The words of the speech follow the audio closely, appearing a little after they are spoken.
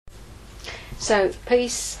So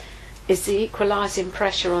peace is the equalising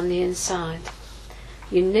pressure on the inside.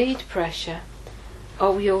 You need pressure,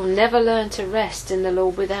 or you'll never learn to rest in the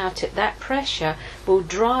Lord without it. That pressure will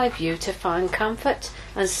drive you to find comfort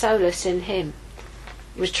and solace in Him.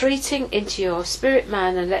 Retreating into your spirit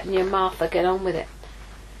man and letting your Martha get on with it.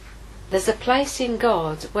 There's a place in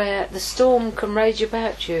God where the storm can rage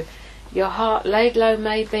about you. Your heart laid low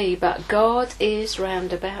may be, but God is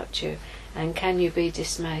round about you. And can you be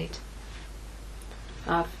dismayed?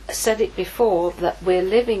 I've said it before that we're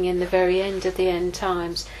living in the very end of the end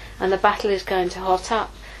times, and the battle is going to hot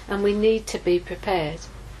up, and we need to be prepared.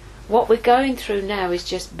 What we're going through now is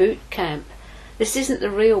just boot camp. This isn't the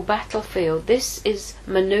real battlefield. This is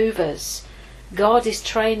manoeuvres. God is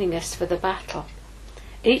training us for the battle.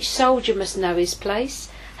 Each soldier must know his place,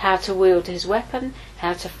 how to wield his weapon,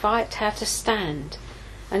 how to fight, how to stand.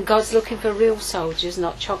 And God's looking for real soldiers,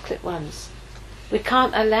 not chocolate ones. We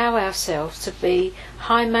can't allow ourselves to be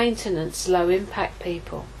high maintenance, low impact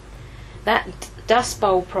people. That Dust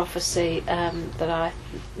Bowl prophecy that I'm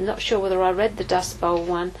not sure whether I read the Dust Bowl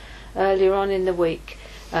one earlier on in the week,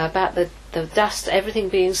 about the dust, everything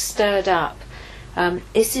being stirred up.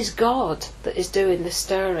 This is God that is doing the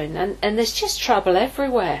stirring, and there's just trouble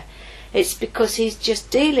everywhere. It's because He's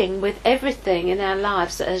just dealing with everything in our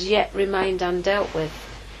lives that has yet remained undealt with.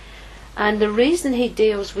 And the reason He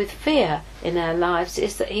deals with fear in our lives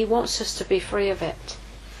is that He wants us to be free of it.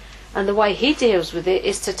 And the way He deals with it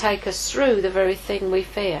is to take us through the very thing we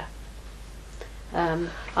fear.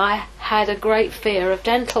 I had a great fear of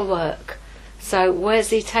dental work. So where's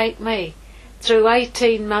He take me? Through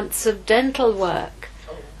 18 months of dental work.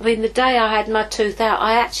 I mean, the day I had my tooth out,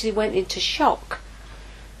 I actually went into shock.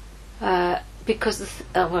 Because,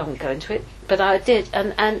 I won't go into it, but I did.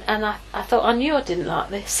 And I thought, I knew I didn't like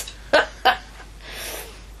this.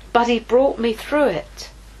 But He brought me through it.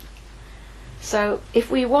 So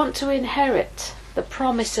if we want to inherit the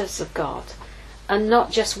promises of God, and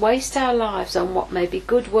not just waste our lives on what may be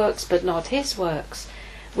good works but not His works,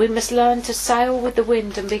 we must learn to sail with the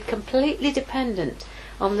wind and be completely dependent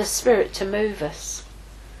on the Spirit to move us.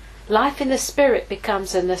 Life in the Spirit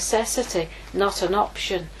becomes a necessity, not an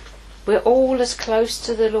option. We're all as close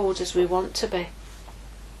to the Lord as we want to be.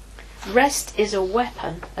 Rest is a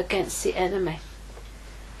weapon against the enemy.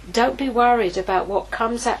 Don't be worried about what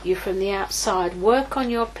comes at you from the outside. Work on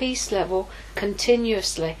your peace level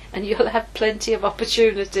continuously, and you'll have plenty of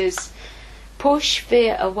opportunities. Push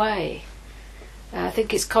fear away. I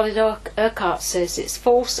think it's Colin Urquhart says it's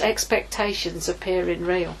false expectations appearing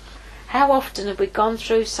real. How often have we gone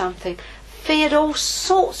through something, feared all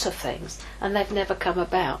sorts of things, and they've never come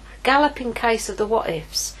about? Galloping case of the what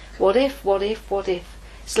ifs. What if, what if, what if.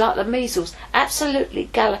 It's like the measles. Absolutely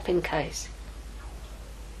galloping case.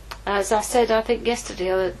 As I said, I think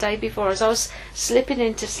yesterday or the day before, as I was slipping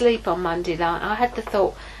into sleep on Monday night, I had the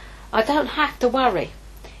thought, I don't have to worry.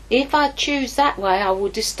 If I choose that way, I will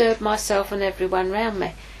disturb myself and everyone round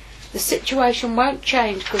me. The situation won't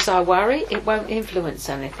change because I worry. It won't influence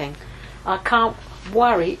anything. I can't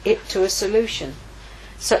worry it to a solution.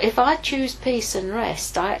 So if I choose peace and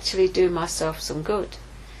rest, I actually do myself some good.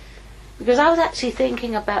 Because I was actually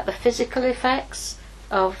thinking about the physical effects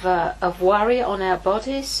of worry on our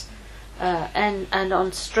bodies and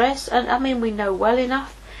on stress. And I mean, we know well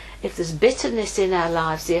enough if there's bitterness in our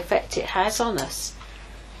lives, the effect it has on us.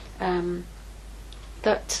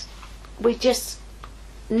 That we just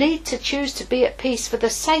need to choose to be at peace for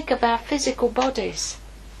the sake of our physical bodies.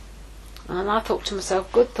 And I thought to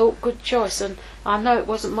myself, good thought, good choice. And I know it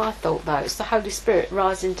wasn't my thought though, it's the Holy Spirit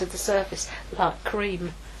rising to the surface like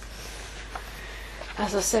cream.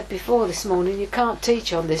 As I said before this morning, you can't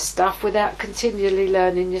teach on this stuff without continually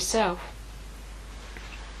learning yourself.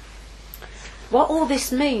 What all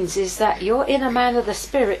this means is that your inner man of the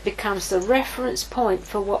Spirit becomes the reference point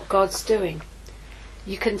for what God's doing.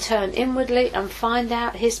 You can turn inwardly and find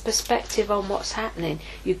out His perspective on what's happening.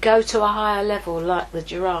 You go to a higher level like the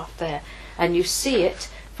giraffe there, and you see it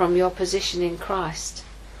from your position in Christ.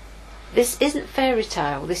 This isn't fairy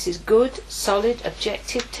tale. This is good, solid,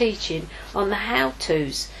 objective teaching on the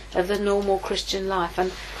how-tos of the normal Christian life.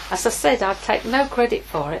 And as I said, I take no credit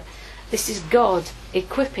for it. This is God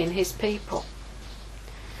equipping His people.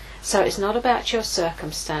 So it's not about your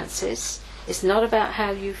circumstances. It's not about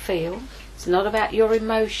how you feel. It's not about your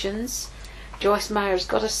emotions. Joyce Meyer's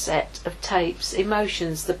got a set of tapes,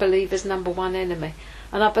 Emotions, the believer's #1 enemy.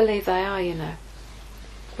 And I believe they are, you know.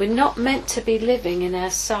 We're not meant to be living in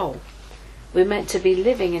our soul. We're meant to be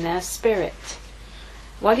living in our spirit.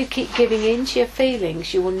 While you keep giving in to your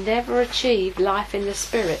feelings, you will never achieve life in the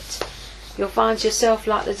Spirit. You'll find yourself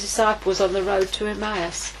like the disciples on the road to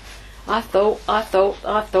Emmaus. I thought,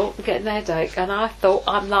 I'm getting a headache, and I thought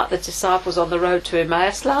I'm like the disciples on the road to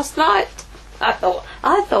Emmaus last night. I thought.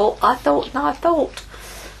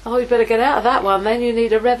 Oh, you better get out of that one, then you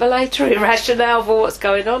need a revelatory rationale for what's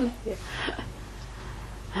going on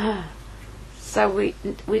here. So we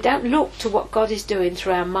don't look to what God is doing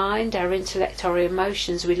through our mind, our intellect, our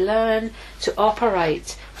emotions. We learn to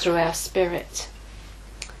operate through our spirit.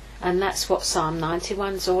 And that's what Psalm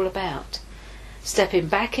 91 is all about. Stepping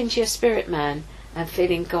back into your spirit man and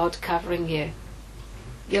feeling God covering you.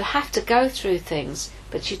 You'll have to go through things,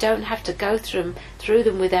 but you don't have to go through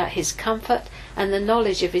them without His comfort and the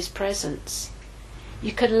knowledge of His presence.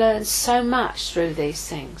 You can learn so much through these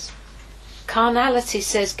things. Carnality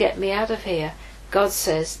says, get me out of here. God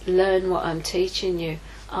says, learn what I'm teaching you.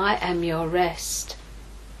 I am your rest.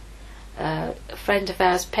 A friend of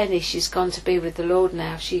ours, Penny, she's gone to be with the Lord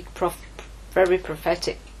now. She very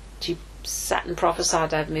prophetic. She sat and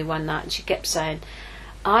prophesied over me one night, and she kept saying,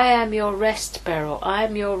 I am your rest, Beryl. I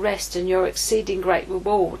am your rest and your exceeding great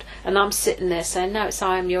reward. And I'm sitting there saying, no, it's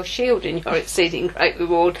I am your shield and your exceeding great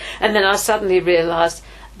reward. And then I suddenly realised,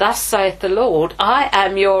 thus saith the Lord, I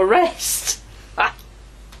am your rest.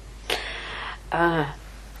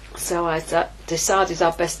 So I decided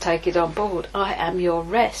I'd best take it on board. I am your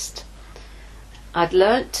rest. I'd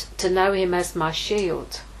learnt to know Him as my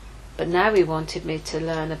shield, but now He wanted me to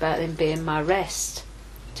learn about Him being my rest.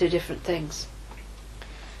 Two different things.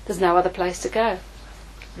 There's no other place to go.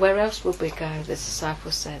 Where else would we go? The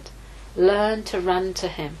disciples said. Learn to run to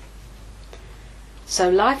Him. So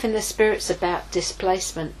life in the Spirit's about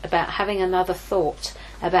displacement, about having another thought,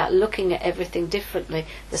 about looking at everything differently.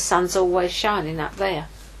 The sun's always shining up there.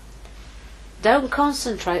 Don't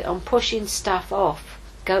concentrate on pushing stuff off.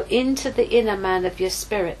 Go into the inner man of your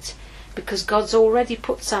spirit, because God's already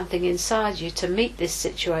put something inside you to meet this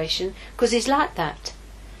situation, because He's like that.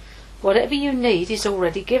 Whatever you need, He's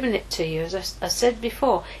already given it to you. As I said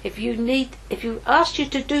before, if you asked you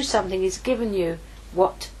to do something, He's given you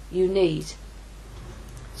what you need.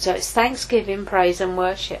 So it's thanksgiving, praise and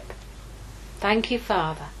worship. Thank you,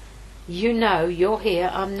 Father. You know you're here.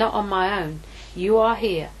 I'm not on my own. You are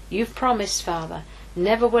here. You've promised, Father.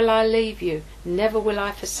 Never will I leave you. Never will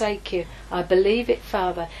I forsake you. I believe it,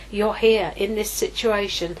 Father. You're here in this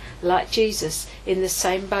situation like Jesus, in the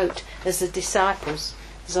same boat as the disciples.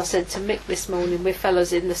 As I said to Mick this morning, we're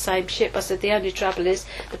fellows in the same ship. I said the only trouble is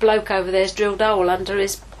the bloke over there's drilled a hole under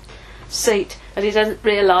his seat and he doesn't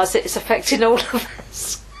realise that it's affecting all of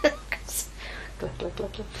us. Blah, blah, blah,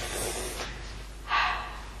 blah.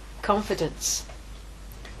 Confidence.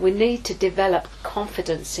 We need to develop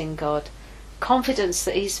confidence in God. Confidence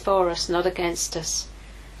that He's for us, not against us.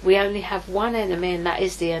 We only have one enemy, and that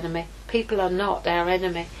is the enemy. People are not our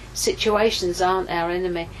enemy. Situations aren't our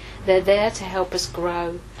enemy. They're there to help us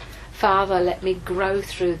grow. Father, let me grow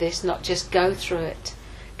through this, not just go through it.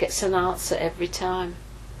 Gets an answer every time.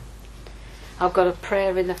 I've got a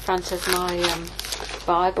prayer in the front of my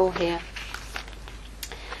Bible here.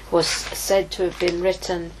 Was said to have been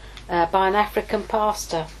written by an African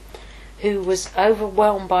pastor who was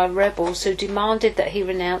overwhelmed by rebels who demanded that he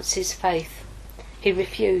renounce his faith. He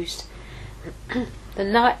refused. The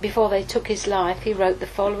night before they took his life, he wrote the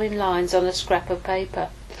following lines on a scrap of paper.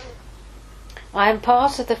 I am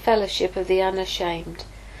part of the fellowship of the unashamed.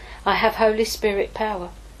 I have Holy Spirit power.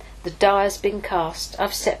 The die has been cast.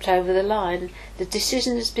 I've stepped over the line. The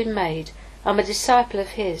decision has been made. I'm a disciple of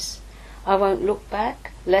His. I won't look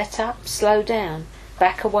back, let up, slow down,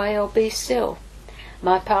 back away or be still.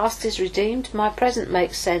 My past is redeemed, my present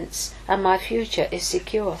makes sense, and my future is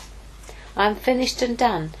secure. I am finished and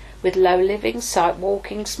done with low living, sight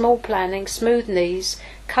walking, small planning, smooth knees,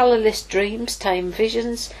 colourless dreams, tame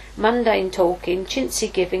visions, mundane talking,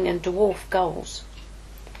 chintzy giving and dwarf goals.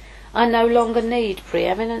 I no longer need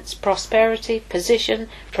preeminence, prosperity, position,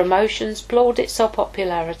 promotions, plaudits or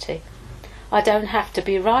popularity. I don't have to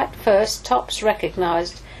be right, first, tops,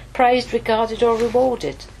 recognised, praised, regarded or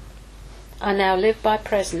rewarded. I now live by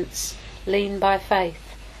presence, lean by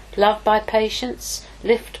faith, love by patience,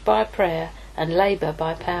 lift by prayer, and labour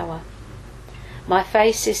by power. My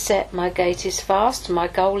face is set, my gait is fast, my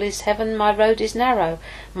goal is heaven, my road is narrow,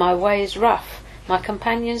 my way is rough, my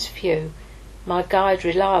companions few, my guide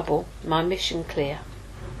reliable, my mission clear.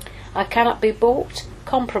 I cannot be bought,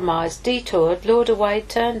 compromised, detoured, lured away,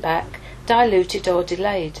 turned back, diluted or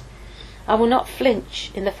delayed. I will not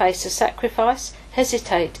flinch in the face of sacrifice,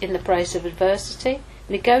 hesitate in the praise of adversity,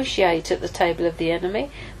 negotiate at the table of the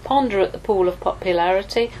enemy, ponder at the pool of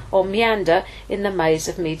popularity, or meander in the maze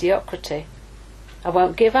of mediocrity. I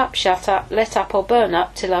won't give up, shut up, let up or burn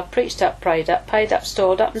up till I've preached up, prayed up, paid up,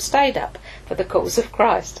 stored up and stayed up for the cause of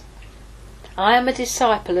Christ. I am a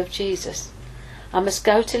disciple of Jesus. I must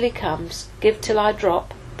go till he comes, give till I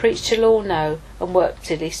drop, preach till all know, and work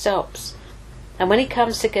till he stops. And when he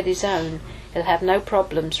comes to get his own, he'll have no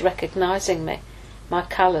problems recognising me. My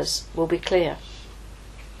colours will be clear.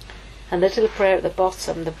 And the little prayer at the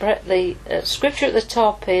bottom, the scripture at the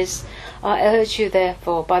top is, I urge you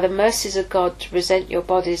therefore, by the mercies of God, to present your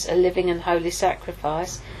bodies a living and holy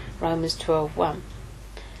sacrifice, Romans 12:1.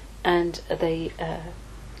 And the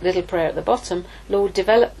little prayer at the bottom, Lord,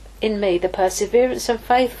 develop in me the perseverance and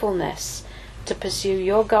faithfulness to pursue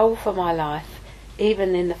your goal for my life,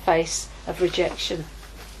 even in the face of rejection.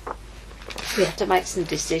 We have to make some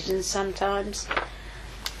decisions sometimes.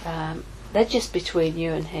 They're just between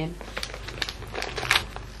you and him.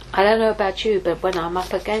 I don't know about you, but when I'm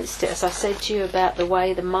up against it, as I said to you about the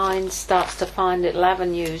way the mind starts to find little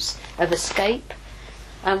avenues of escape,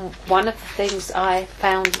 and one of the things I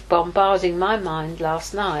found bombarding my mind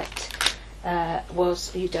last night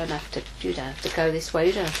was, you don't have to go this way,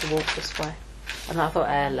 you don't have to walk this way. And I thought,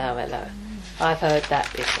 hello, I've heard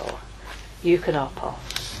that before. You can hop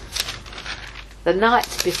off. The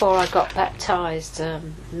night before I got baptised,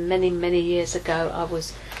 many years ago, I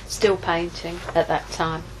was still painting at that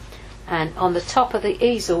time, and on the top of the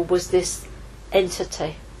easel was this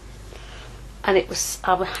entity, and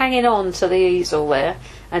I was hanging on to the easel there,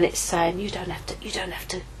 and it's saying, you don't have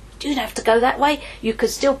to go that way. You can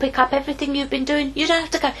still pick up everything you've been doing. You don't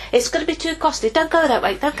have to go. It's going to be too costly. Don't go that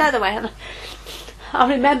way. Don't go that way. And I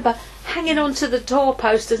remember hanging on to the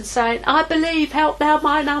doorpost and saying, I believe, help thou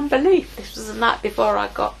mine unbelief. This was the night before I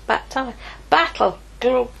got baptised. Battle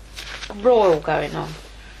royal going on.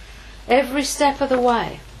 Every step of the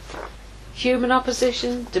way. Human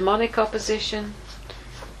opposition, demonic opposition.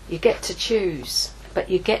 You get to choose, but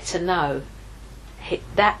you get to know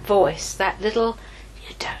that voice, that little,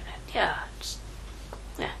 you don't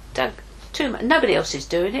too much. Nobody else is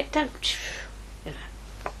doing it. Don't,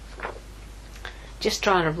 just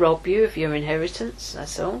trying to rob you of your inheritance.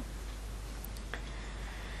 That's all.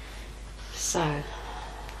 So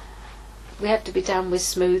we have to be done with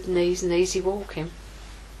smooth knees and easy walking.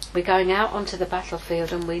 We're going out onto the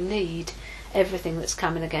battlefield, and we need everything that's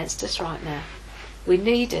coming against us right now. We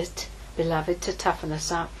need it, beloved, to toughen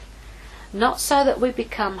us up. Not so that we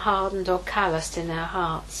become hardened or calloused in our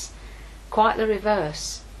hearts. Quite the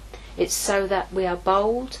reverse. It's so that we are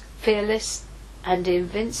bold, fearless, and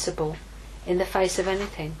invincible in the face of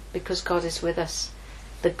anything, because God is with us.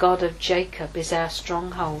 The God of Jacob is our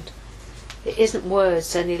stronghold. It isn't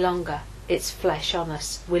words any longer. It's flesh on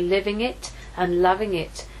us. We're living it and loving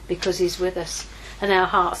it because he's with us. And our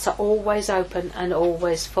hearts are always open and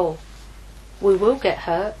always full. We will get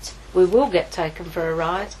hurt. We will get taken for a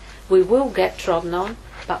ride. We will get trodden on,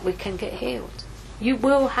 but we can get healed. You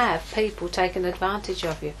will have people taking advantage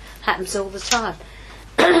of you. Happens all the time.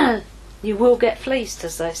 You will get fleeced,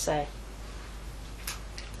 as they say.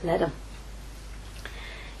 Let them.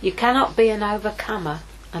 You cannot be an overcomer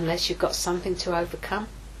unless you've got something to overcome.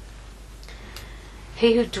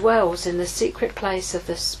 He who dwells in the secret place of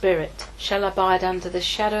the Spirit shall abide under the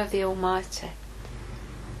shadow of the Almighty.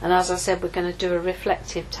 And as I said, we're going to do a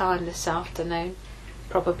reflective time this afternoon.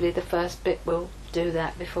 Probably the first bit we'll do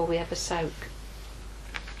that before we have a soak.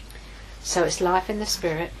 So it's life in the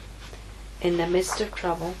Spirit, in the midst of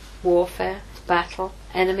trouble, warfare, battle,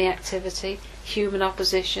 enemy activity, human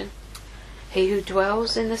opposition. He who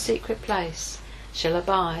dwells in the secret place shall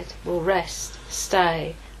abide, will rest,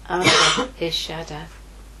 stay under his shadow.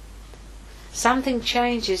 Something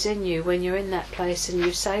changes in you when you're in that place, and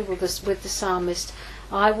you say with the psalmist,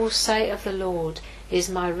 I will say of the Lord, he is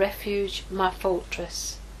my refuge, my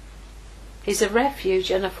fortress. He's a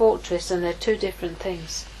refuge and a fortress, and they're two different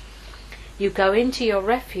things. You go into your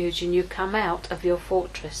refuge and you come out of your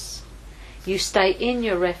fortress. You stay in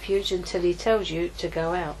your refuge until he tells you to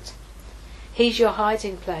go out. He's your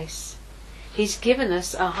hiding place. He's given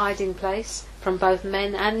us a hiding place from both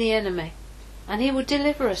men and the enemy, and he will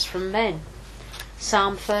deliver us from men.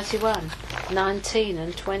 Psalm 31, 19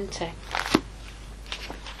 and 20.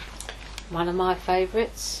 One of my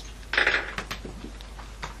favourites.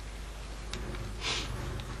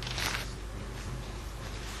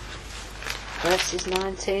 Verses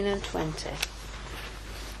 19 and 20.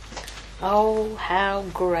 Oh, how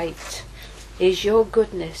great is your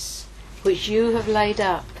goodness, which you have laid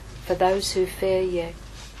up for those who fear you,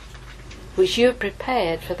 which you have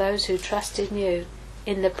prepared for those who trust in you,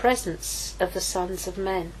 in the presence of the sons of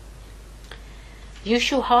men. You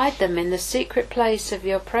shall hide them in the secret place of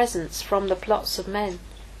your presence from the plots of men.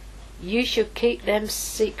 You shall keep them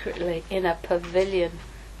secretly in a pavilion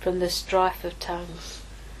from the strife of tongues.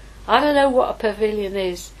 I don't know what a pavilion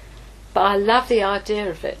is, But I love the idea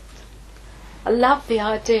of it. I love the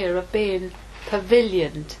idea of being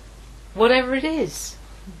pavilioned, whatever it is.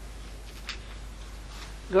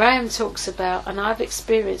 Graham talks about, and I've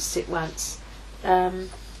experienced it once,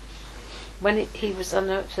 when he was on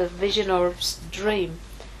a vision or a dream,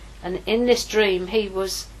 and in this dream he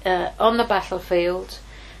was on the battlefield.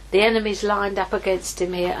 The enemy's lined up against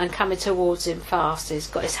him here and coming towards him fast. He's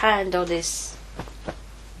got his hand on his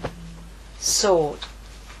sword,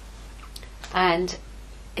 and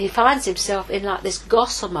he finds himself in like this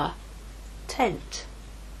gossamer tent,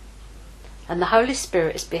 and the Holy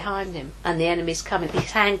Spirit is behind him, and the enemy's coming.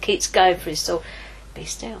 His hand keeps going for his sword. Be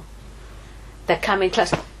still. They're coming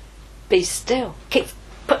close. Be still. Keep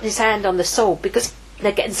putting his hand on the sword because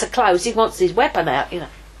they're getting so close. He wants his weapon out, you know.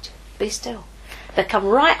 Be still. They come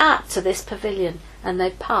right up to this pavilion and they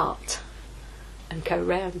part and go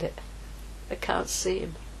round it. They can't see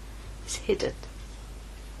him. He's hidden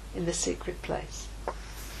in the secret place.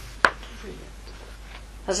 Brilliant.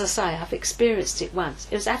 As I say, I've experienced it once.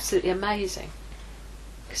 It was absolutely amazing.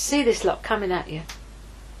 You can see this lot coming at you,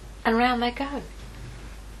 and round they go.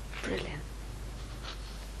 Brilliant.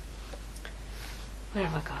 Where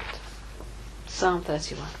have I got? Psalm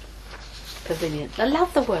 31. Pavilion. I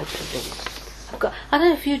love the word pavilion. I don't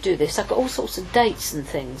know if you do this. I've got all sorts of dates and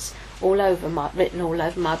things written all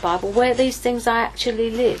over my Bible where these things I actually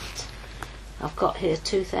lived. I've got here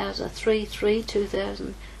 2003,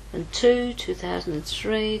 2002,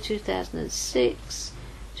 2003, 2006,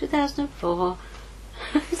 2004.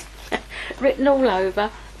 Written all over.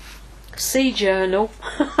 Sea journal.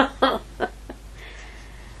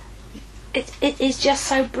 It is just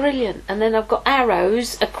so brilliant. And then I've got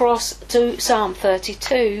arrows across to Psalm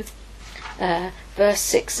 32, verse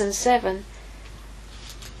 6 and 7.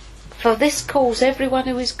 For this cause everyone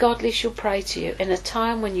who is godly shall pray to you in a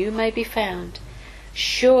time when you may be found.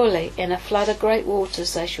 Surely in a flood of great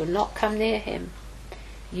waters they shall not come near him.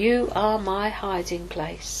 You are my hiding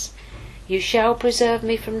place. You shall preserve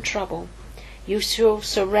me from trouble. You shall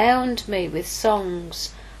surround me with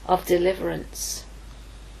songs of deliverance.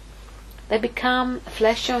 They become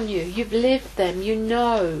flesh on you. You've lived them. You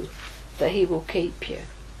know that he will keep you.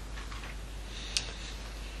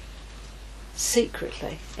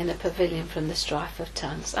 Secretly in a pavilion from the strife of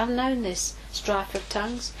tongues. I've known this strife of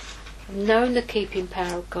tongues. I've known the keeping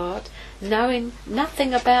power of God, knowing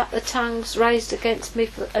nothing about the tongues raised against me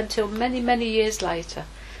until many, many years later.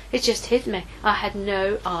 It just hid me. I had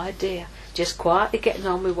no idea. Just quietly getting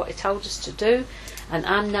on with what he told us to do, and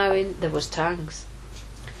unknowing there was tongues.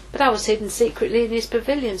 But I was hidden secretly in his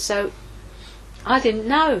pavilion, so I didn't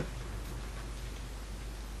know.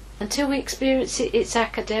 Until we experience its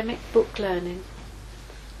academic book learning.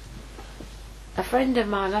 A friend of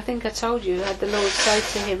mine, I think I told you, had the Lord say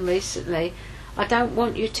to him recently, I don't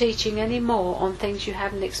want you teaching any more on things you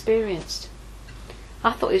haven't experienced.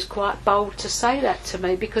 I thought he was quite bold to say that to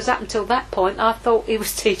me, because up until that point I thought he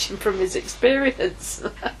was teaching from his experience.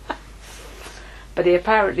 But he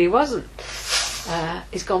apparently wasn't.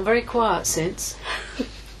 He's gone very quiet since.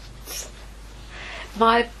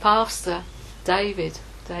 My pastor, David,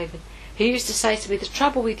 he used to say to me, the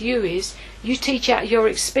trouble with you is you teach out of your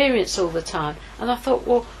experience all the time. And I thought,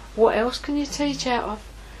 well, what else can you teach out of?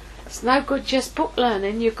 It's no good just book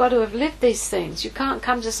learning. You've got to have lived these things. You can't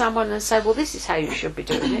come to someone and say, well, this is how you should be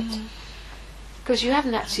doing it, because you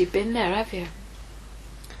haven't actually been there, have you?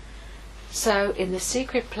 So in the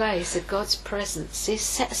secret place of God's presence, he's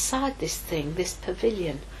set aside this thing, this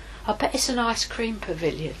pavilion. I bet it's an ice cream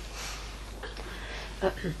pavilion.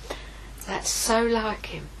 That's so like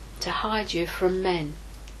him, to hide you from men.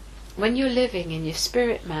 When you're living in your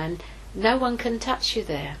spirit man, no one can touch you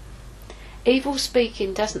there. Evil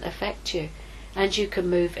speaking doesn't affect you, and you can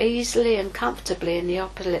move easily and comfortably in the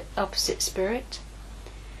opposite spirit.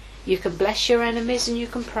 You can bless your enemies and you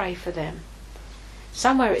can pray for them.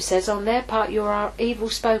 Somewhere it says on their part you are evil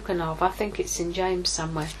spoken of. I think it's in James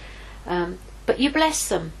somewhere. But you bless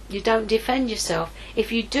them. You don't defend yourself.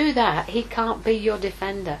 If you do that, he can't be your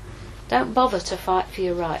defender. Don't bother to fight for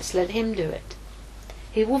your rights. Let him do it.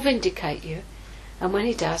 He will vindicate you. And when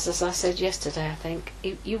he does, as I said yesterday, I think,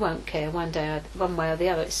 you won't care one way or the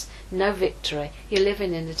other. It's no victory. You're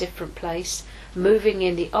living in a different place, moving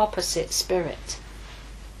in the opposite spirit.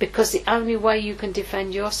 Because the only way you can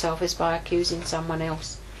defend yourself is by accusing someone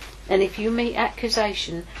else. And if you meet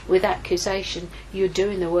accusation with accusation, you're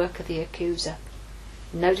doing the work of the accuser.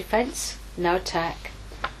 No defence, no attack.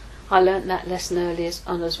 I learnt that lesson earlier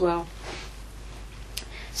on as well.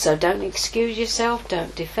 So don't excuse yourself,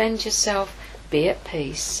 don't defend yourself, be at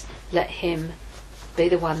peace. Let him be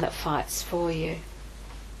the one that fights for you.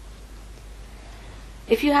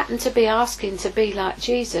 If you happen to be asking to be like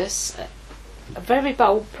Jesus, a very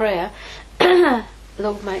bold prayer,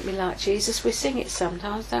 Lord, make me like Jesus, we sing it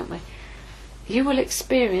sometimes, don't we? You will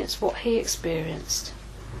experience what he experienced.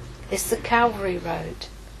 It's the Calvary road.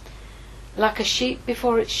 Like a sheep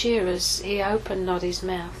before its shearers, he opened not his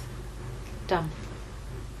mouth. Dumb.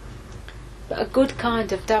 But a good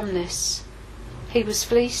kind of dumbness. He was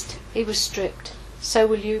fleeced, he was stripped. So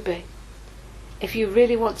will you be. If you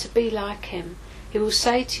really want to be like him, he will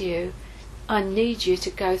say to you, I need you to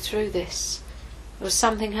go through this. There was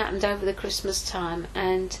something happened over the Christmas time,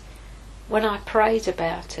 and when I prayed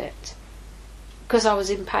about it, because I was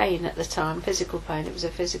in pain at the time, physical pain, it was a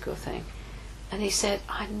physical thing, and he said,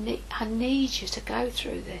 I need you to go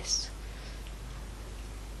through this.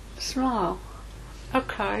 Smile.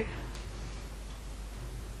 Okay.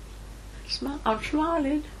 I'm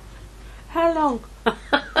smiling. How long?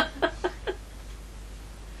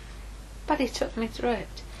 But he took me through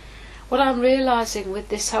it. What I'm realising with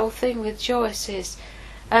this whole thing with Joyce is,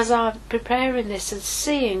 as I'm preparing this and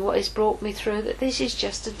seeing what he's brought me through, that this is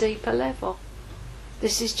just a deeper level.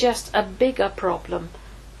 This is just a bigger problem.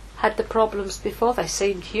 Had the problems before, they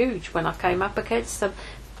seemed huge when I came up against them,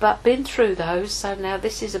 but been through those, so now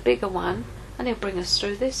this is a bigger one, and he'll bring us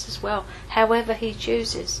through this as well, however he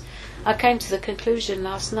chooses. I came to the conclusion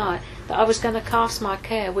last night that I was going to cast my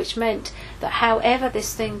care, which meant that however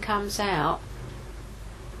this thing comes out,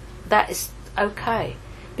 that is okay.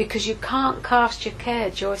 Because you can't cast your care,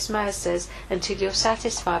 Joyce Meyer says, until you're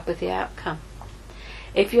satisfied with the outcome.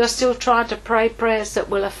 If you're still trying to pray prayers that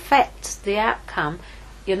will affect the outcome,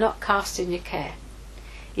 you're not casting your care.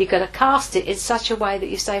 You've got to cast it in such a way that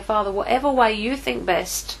you say, Father, whatever way you think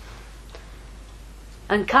best.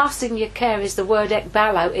 And casting your care is the word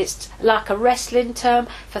ekbalo. It's like a wrestling term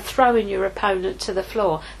for throwing your opponent to the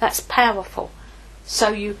floor. That's powerful. So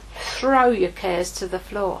you throw your cares to the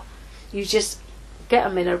floor. You just get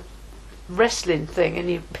them in a wrestling thing and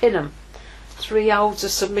you pin them. 3 holds, a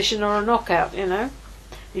submission or a knockout, you know.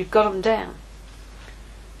 You've got them down.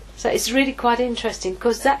 So it's really quite interesting,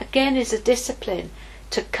 because that again is a discipline,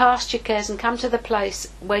 to cast your cares and come to the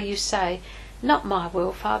place where you say, not my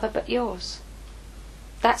will, Father, but yours.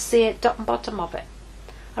 That's the bottom of it.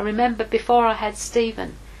 I remember before I had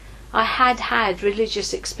Stephen, I had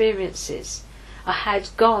religious experiences. I had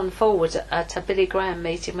gone forward at a Billy Graham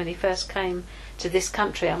meeting when he first came to this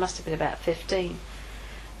country. I must have been about 15.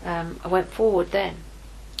 I went forward then.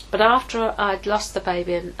 But after I'd lost the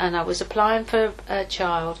baby and I was applying for a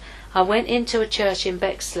child, I went into a church in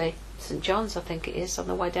Bexley, St John's I think it is, on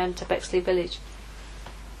the way down to Bexley Village.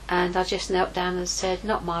 And I just knelt down and said,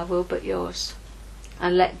 not my will but yours.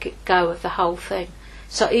 And let go of the whole thing.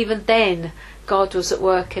 So even then, God was at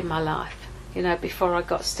work in my life, you know, before I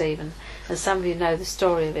got Stephen. And some of you know the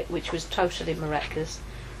story of it, which was totally miraculous.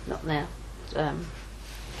 Not now.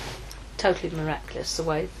 Totally miraculous, the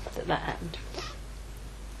way that happened.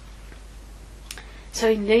 So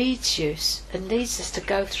he needs you and needs us to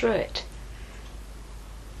go through it.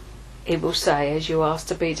 He will say, as you ask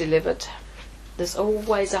to be delivered, there's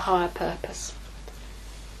always a higher purpose.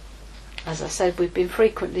 As I said, we've been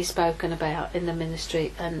frequently spoken about in the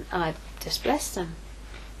ministry, and I just bless them.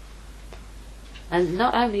 And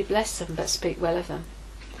not only bless them, but speak well of them.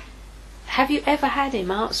 Have you ever had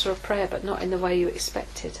him answer a prayer, but not in the way you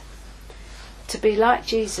expected? To be like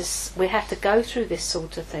Jesus, we have to go through this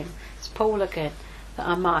sort of thing. It's Paul again, that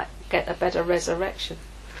I might get a better resurrection.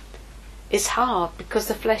 It's hard because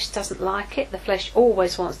the flesh doesn't like it. The flesh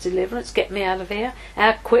always wants deliverance. Get me out of here.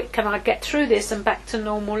 How quick can I get through this and back to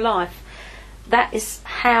normal life? That is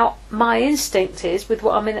how my instinct is with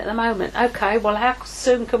what I'm in at the moment. Okay, well, how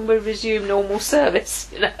soon can we resume normal service?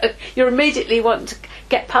 You know, you immediately want to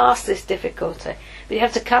get past this difficulty, but you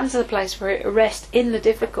have to come to the place where it rests in the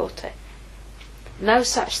difficulty. No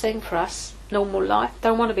such thing for us. Normal life.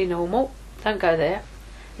 Don't want to be normal. Don't go there.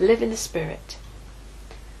 Live in the Spirit.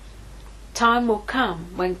 Time will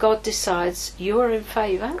come when God decides you are in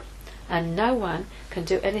favour and no one can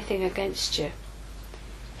do anything against you.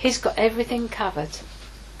 He's got everything covered.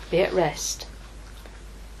 Be at rest.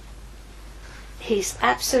 He's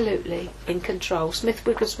absolutely in control. Smith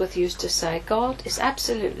Wigglesworth used to say, God is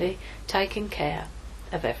absolutely taking care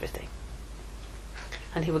of everything.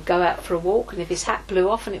 And he would go out for a walk, and if his hat blew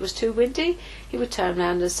off and it was too windy, he would turn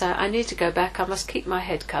round and say, I need to go back, I must keep my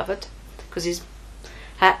head covered, because his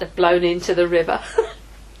hat had blown into the river.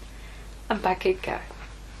 And back he'd go.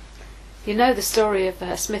 You know the story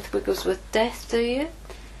of Smith Wigglesworth's death, do you?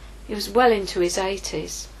 He was well into his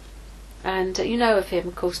 80s. And you know of him,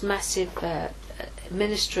 of course, massive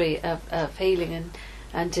ministry of healing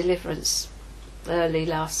and deliverance early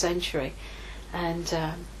last century. and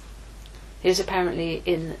he was apparently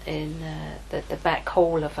in the back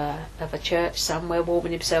hall of a church somewhere,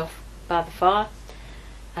 warming himself by the fire,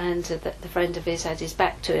 and the friend of his had his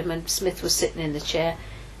back to him, and Smith was sitting in the chair,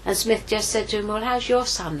 and Smith just said to him, "Well, how's your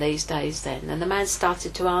son these days then?" And the man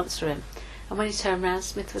started to answer him, and when he turned round,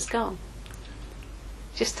 Smith was gone.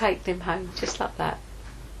 Just taken him home, just like that.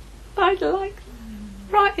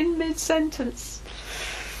 Right in mid-sentence.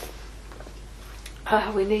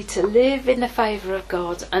 We need to live in the favour of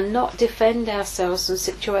God and not defend ourselves from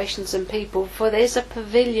situations and people, for there's a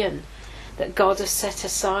pavilion that God has set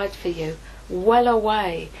aside for you, well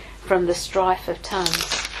away from the strife of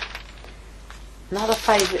tongues. Another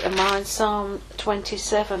favourite of mine, Psalm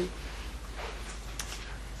 27.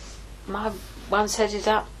 My one's headed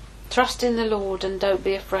up, "Trust in the Lord and don't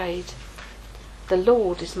be afraid. The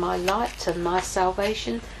Lord is my light and my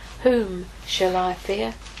salvation. Whom shall I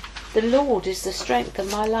fear? The Lord is the strength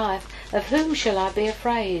of my life. Of whom shall I be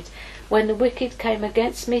afraid? When the wicked came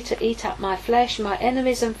against me to eat up my flesh, my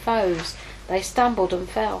enemies and foes, they stumbled and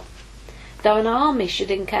fell. Though an army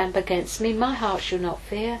should encamp against me, my heart shall not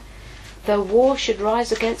fear. Though war should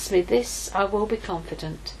rise against me, this I will be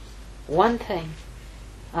confident. One thing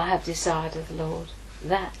I have desired of the Lord,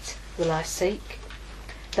 that will I seek,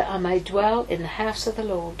 that I may dwell in the house of the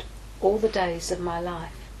Lord all the days of my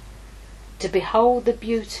life, to behold the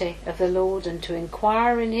beauty of the Lord and to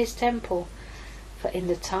inquire in his temple. For in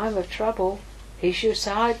the time of trouble he shall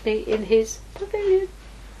hide me in his pavilion.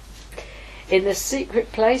 In the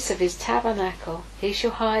secret place of his tabernacle he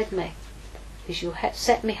shall hide me. He shall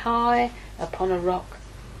set me high upon a rock."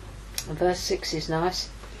 And verse 6 is nice.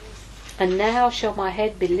 "And now shall my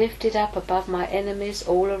head be lifted up above my enemies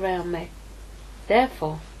all around me.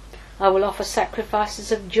 Therefore I will offer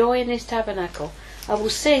sacrifices of joy in his tabernacle. I will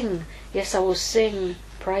sing, yes, I will sing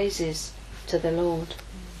praises to the Lord."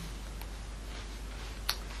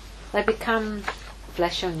 They become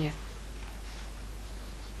flesh on you.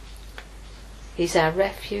 He's our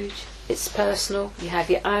refuge. It's personal. You have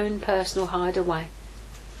your own personal hideaway.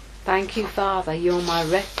 Thank you, Father. You're my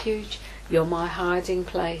refuge. You're my hiding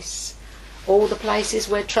place. All the places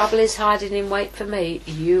where trouble is hiding in wait for me,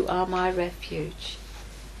 you are my refuge.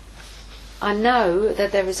 I know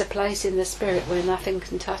that there is a place in the Spirit where nothing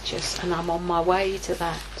can touch us, and I'm on my way to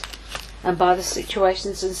that. And by the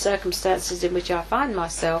situations and circumstances in which I find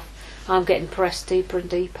myself, I'm getting pressed deeper and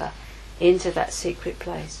deeper into that secret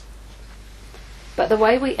place. But the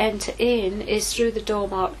way we enter in is through the door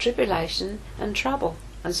marked tribulation and trouble,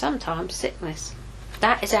 and sometimes sickness.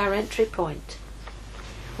 That is our entry point.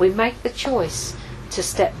 We make the choice to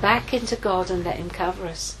step back into God and let him cover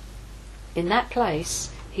us. In that place,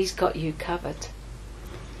 he's got you covered.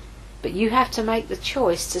 But you have to make the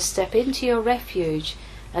choice to step into your refuge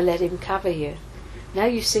and let him cover you. Now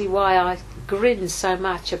you see why I grinned so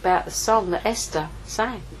much about the song that Esther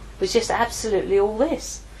sang. It was just absolutely all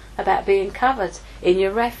this, about being covered in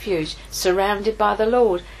your refuge, surrounded by the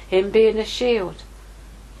Lord, him being a shield.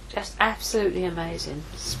 Just absolutely amazing.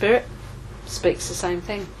 Spirit speaks the same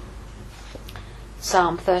thing.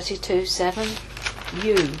 Psalm 32:7.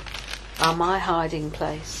 You are my hiding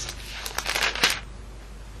place.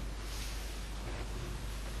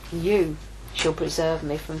 You shall preserve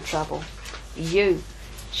me from trouble. You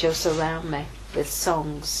shall surround me with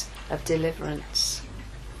songs of deliverance.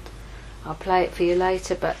 I'll play it for you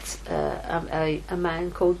later, but a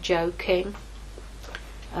man called Joe King,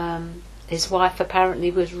 his wife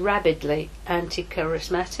apparently was rabidly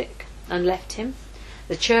anti-charismatic and left him.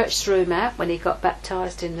 The church threw him out when he got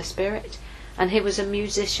baptised in the Spirit, and he was a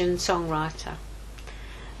musician, songwriter.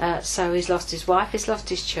 So he's lost his wife, he's lost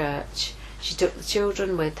his church, she took the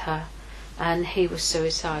children with her, and he was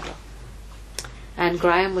suicidal. And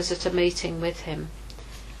Graham was at a meeting with him,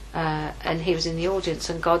 and he was in the audience,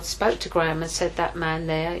 and God spoke to Graham and said, that man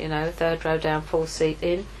there, you know, third row down, full seat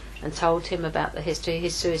in, and told him about the history.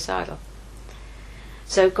 He's suicidal.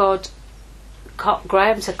 So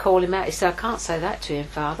Graham said, call him out. He said, I can't say that to him,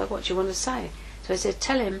 Father. What do you want to say? So he said,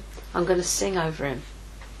 tell him I'm going to sing over him.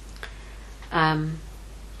 And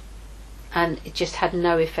it just had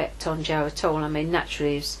no effect on Joe at all. I mean,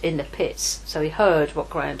 naturally he was in the pits, so he heard what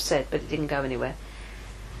Graham said, but it didn't go anywhere.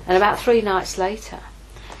 And about 3 nights later,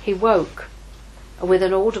 he woke with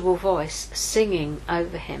an audible voice singing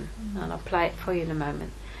over him. And I'll play it for you in a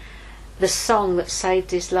moment. The song that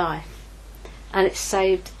saved his life. And it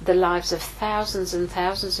saved the lives of thousands and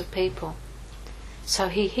thousands of people. So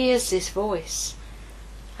he hears this voice,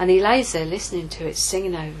 and he lays there listening to it,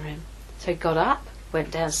 singing over him. So he got up, went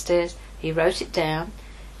downstairs, he wrote it down,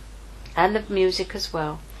 and the music as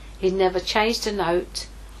well. He never changed a note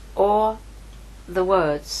or the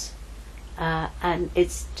words. and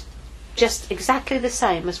it's just exactly the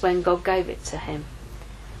same as when God gave it to him.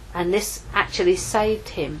 And this actually saved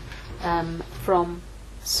him from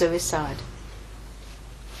suicide.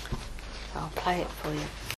 I'll play it for you.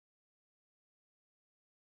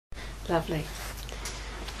 Lovely.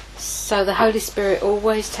 So the Holy Spirit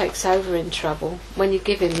always takes over in trouble when you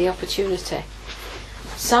give him the opportunity.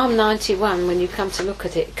 Psalm 91, when you come to look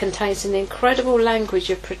at it, contains an incredible language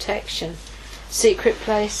of protection. Secret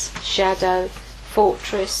place, shadow,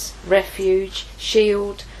 fortress, refuge,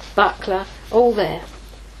 shield, buckler, all there.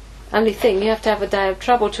 Only thing, you have to have a day of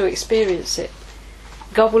trouble to experience it.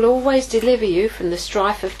 God will always deliver you from the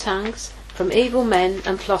strife of tongues, from evil men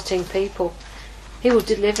and plotting people. He will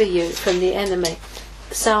deliver you from the enemy.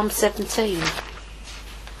 Psalm 17.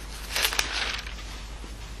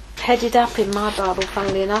 Headed up in my Bible,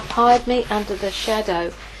 funnily enough, hide me under the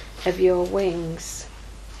shadow of your wings.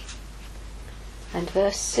 And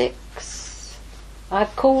verse 6.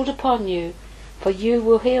 I've called upon you, for you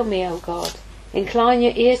will heal me, O God. Incline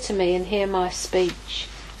your ear to me and hear my speech.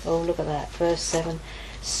 Oh, look at that. Verse 7.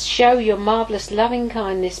 Show your marvellous loving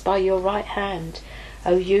kindness by your right hand,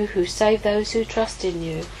 O you who save those who trust in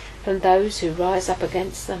you from those who rise up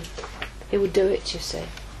against them. He will do it, you see.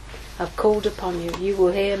 I've called upon you. You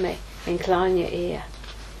will hear me. Incline your ear.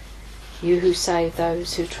 You who save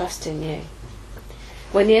those who trust in you.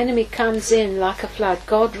 When the enemy comes in like a flood,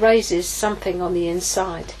 God raises something on the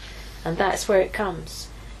inside, and that's where it comes.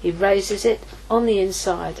 He raises it on the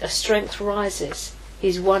inside. A strength rises.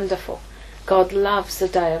 He's wonderful. God loves the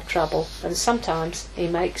day of trouble, and sometimes he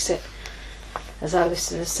makes it. As our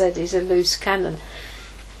listener said, he's a loose cannon.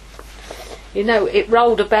 You know, it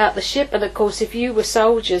rolled about the ship, and of course if you were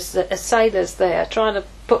soldiers, sailors there, trying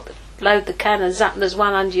to load the cannons up and there's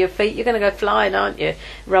one under your feet, you're going to go flying, aren't you?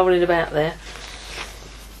 Rolling about there.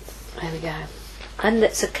 There we go. And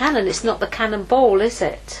it's a cannon, it's not the cannonball, is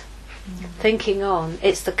it? Thinking on,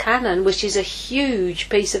 it's the cannon, which is a huge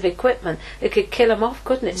piece of equipment. It could kill them off,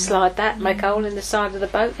 couldn't it? Slide that, make a hole in the side of the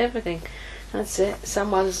boat, everything. That's it.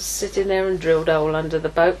 Someone's sitting there and drilled a hole under the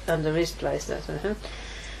boat, under his place.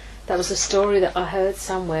 That was a story that I heard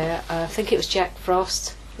somewhere. I think it was Jack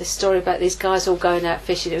Frost. This story about these guys all going out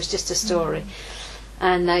fishing. It was just a story.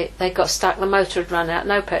 And they got stuck. The motor had run out.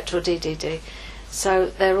 No petrol, DDD. So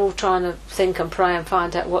they're all trying to think and pray and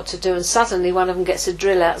find out what to do. And suddenly one of them gets a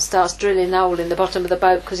drill out and starts drilling a hole in the bottom of the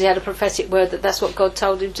boat because he had a prophetic word that that's what God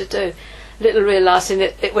told him to do. Little realising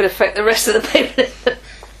it would affect the rest of the people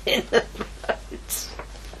in the boat.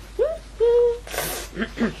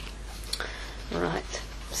 Right.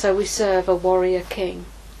 So we serve a warrior king.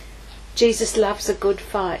 Jesus loves a good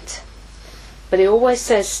fight. But he always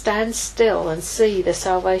says, stand still and see the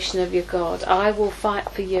salvation of your God. I will fight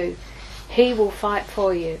for you. He will fight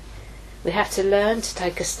for you. We have to learn to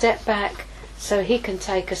take a step back so he can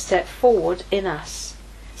take a step forward in us.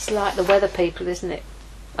 It's like the weather people, isn't it?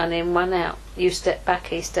 One in, one out. You step back,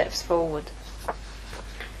 he steps forward.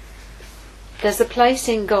 There's a place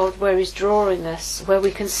in God where he's drawing us, where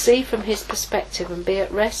we can see from his perspective and be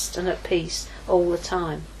at rest and at peace all the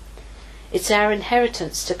time. It's our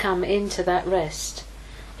inheritance to come into that rest.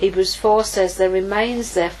 Hebrews 4 says, there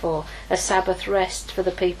remains therefore a Sabbath rest for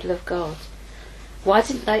the people of God. Why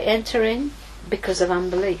didn't they enter in? Because of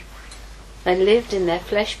unbelief. They lived in their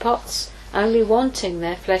flesh pots, only wanting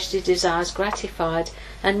their fleshly desires gratified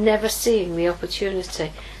and never seeing the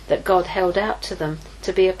opportunity that God held out to them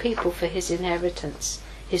to be a people for his inheritance,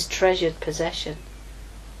 his treasured possession.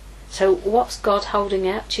 So what's God holding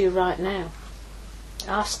out to you right now?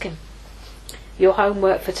 Ask him. Your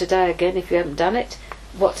homework for today again, if you haven't done it,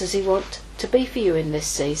 what does he want to be for you in this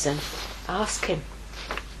season? Ask him.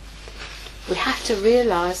 We have to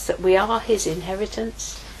realise that we are his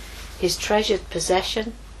inheritance, his treasured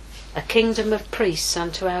possession, a kingdom of priests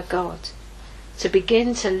unto our God, to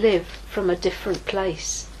begin to live from a different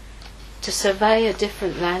place, to survey a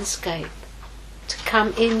different landscape, to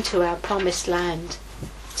come into our promised land,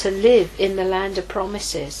 to live in the land of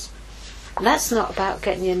promises. And that's not about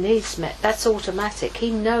getting your needs met, that's automatic.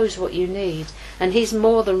 He knows what you need and he's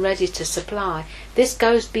more than ready to supply. This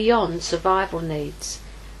goes beyond survival needs.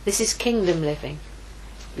 This is kingdom living,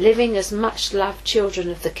 living as much loved children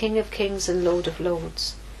of the King of Kings and Lord of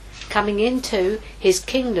Lords, coming into his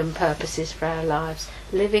kingdom purposes for our lives,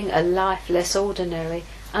 living a life less ordinary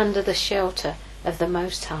under the shelter of the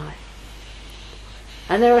Most High.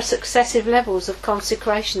 And there are successive levels of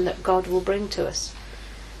consecration that God will bring to us.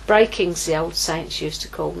 Breakings, the old saints used to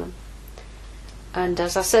call them. And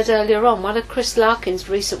as I said earlier on, one of Chris Larkin's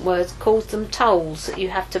recent words called them tolls that you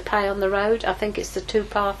have to pay on the road. I think it's the two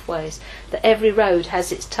pathways, that every road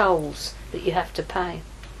has its tolls that you have to pay.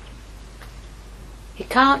 He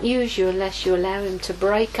can't use you unless you allow him to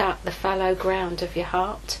break up the fallow ground of your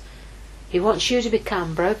heart. He wants you to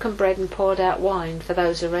become broken bread and poured out wine for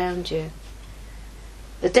those around you.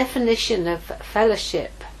 The definition of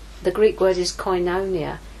fellowship, the Greek word is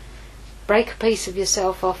koinonia. Break a piece of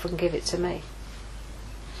yourself off and give it to me.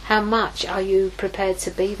 How much are you prepared to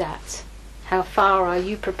be that? How far are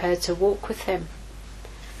you prepared to walk with him?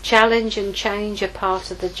 Challenge and change are part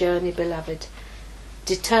of the journey, beloved.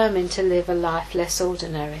 Determined to live a life less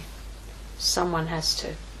ordinary. Someone has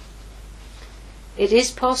to. It is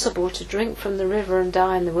possible to drink from the river and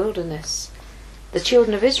die in the wilderness. The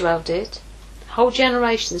children of Israel did. Whole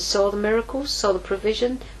generations saw the miracles, saw the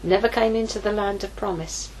provision, never came into the land of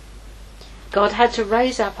promise. God had to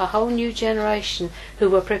raise up a whole new generation who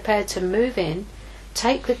were prepared to move in,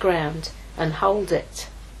 take the ground and hold it.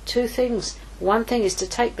 Two things. One thing is to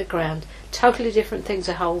take the ground, totally different thing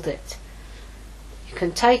to hold it. You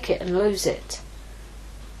can take it and lose it.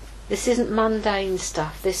 This isn't mundane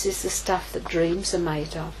stuff. This is the stuff that dreams are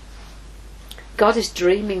made of. God is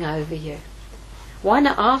dreaming over you. Why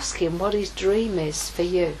not ask him what his dream is for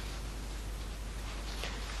you?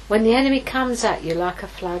 When the enemy comes at you like a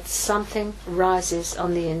flood, something rises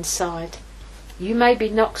on the inside. You may be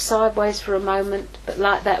knocked sideways for a moment, but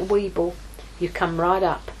like that weeble, you come right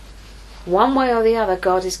up. One way or the other,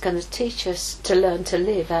 God is going to teach us to learn to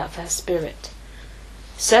live out of our spirit.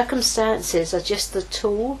 Circumstances are just the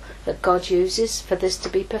tool that God uses for this to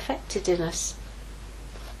be perfected in us.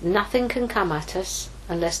 Nothing can come at us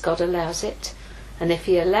unless God allows it, and if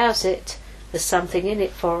he allows it, there's something in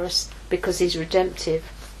it for us because he's redemptive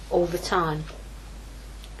all the time.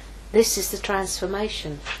 This is the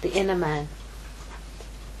transformation, the inner man.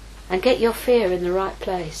 And get your fear in the right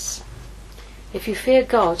place. If you fear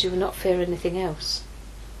God, you will not fear anything else.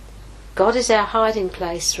 God is our hiding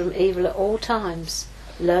place from evil at all times.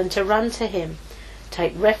 Learn to run to him.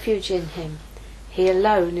 Take refuge in him. He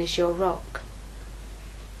alone is your rock.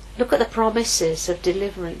 Look at the promises of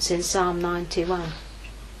deliverance in Psalm 91.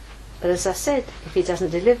 But as I said, if he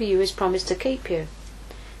doesn't deliver you, he's promised to keep you.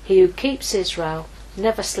 He who keeps Israel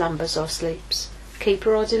never slumbers or sleeps.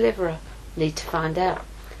 Keeper or deliverer? Need to find out.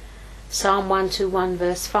 Psalm 121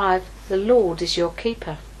 verse 5, the Lord is your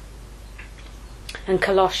keeper. And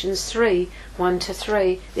Colossians 3,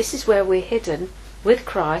 1-3, this is where we're hidden with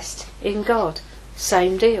Christ in God.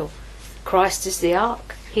 Same deal. Christ is the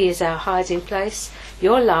ark. He is our hiding place.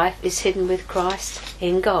 Your life is hidden with Christ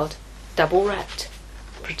in God. Double wrapped.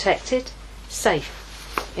 Protected. Safe.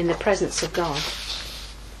 In the presence of God.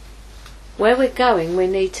 Where we're going, we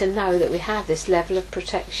need to know that we have this level of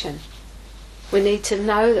protection. We need to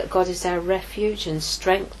know that God is our refuge and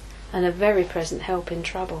strength and a very present help in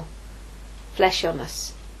trouble. Flesh on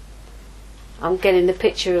us. I'm getting the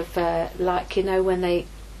picture of when they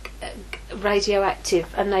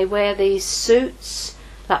radioactive and they wear these suits,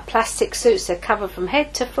 like plastic suits. They're covered from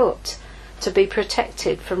head to foot to be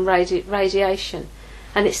protected from radiation.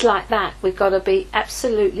 And it's like that. We've got to be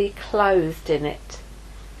absolutely clothed in it.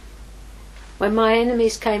 When my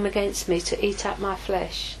enemies came against me to eat up my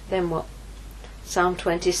flesh, then what? Psalm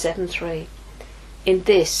 27:3. In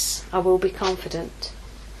this I will be confident.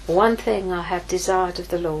 One thing I have desired of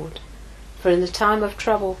the Lord, for in the time of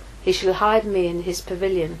trouble he shall hide me in his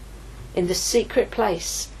pavilion, in the secret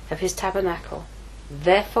place of his tabernacle.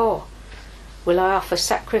 Therefore will I offer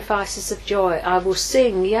sacrifices of joy. I will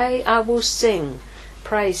sing, yea, I will sing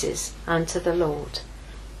praises unto the Lord.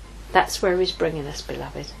 That's where he's bringing us,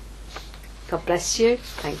 beloved. God bless you.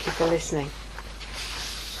 Thank you for listening.